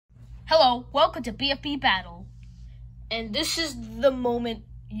Hello, welcome to BFB Battle. And this is the moment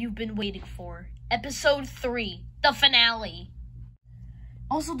you've been waiting for. Episode 3, the finale.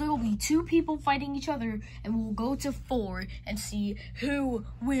 Also, there will be 2 people fighting each other, and we'll go to 4 and see who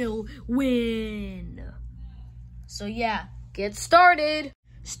will win. So yeah, get started.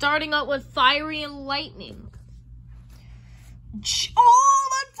 Starting out with Fiery and Lightning. Oh,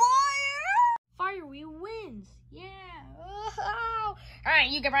 on fire! Fiery wins. Yeah. Oh. All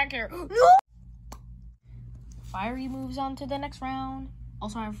right, you get back here. No! Fiery moves on to the next round.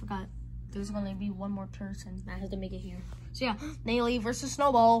 Also, I forgot. There's going to be one more person that has to make it here. So yeah, Naily versus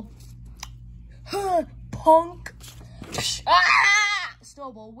Snowball. Punk. Ah!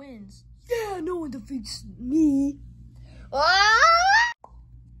 Snowball wins. Yeah, no one defeats me. Ah!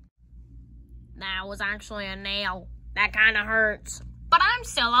 That was actually a nail. That kind of hurts. But I'm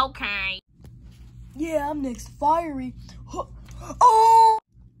still okay. Yeah, I'm next. Fiery. Oh!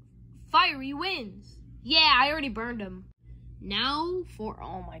 Fiery wins. Yeah, I already burned him. Now for,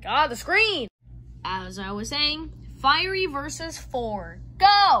 oh my god, the screen. As I was saying, Fiery versus 4.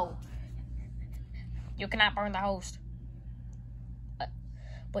 Go! You cannot burn the host.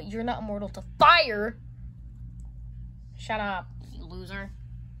 But you're not immortal to fire. Shut up, you loser.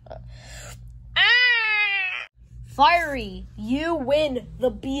 Fiery, you win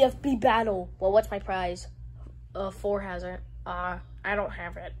the BFB battle. Well, what's my prize? 4 has it. I don't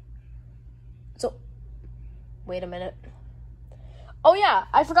have it. So, wait a minute. Oh yeah,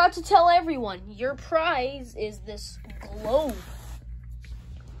 I forgot to tell everyone. Your prize is this globe.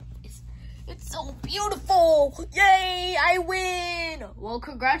 It's so beautiful. Yay, I win. Well,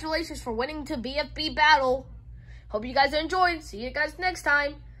 congratulations for winning to BFB battle. Hope you guys enjoyed. See you guys next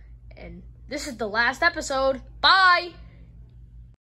time. And this is the last episode. Bye.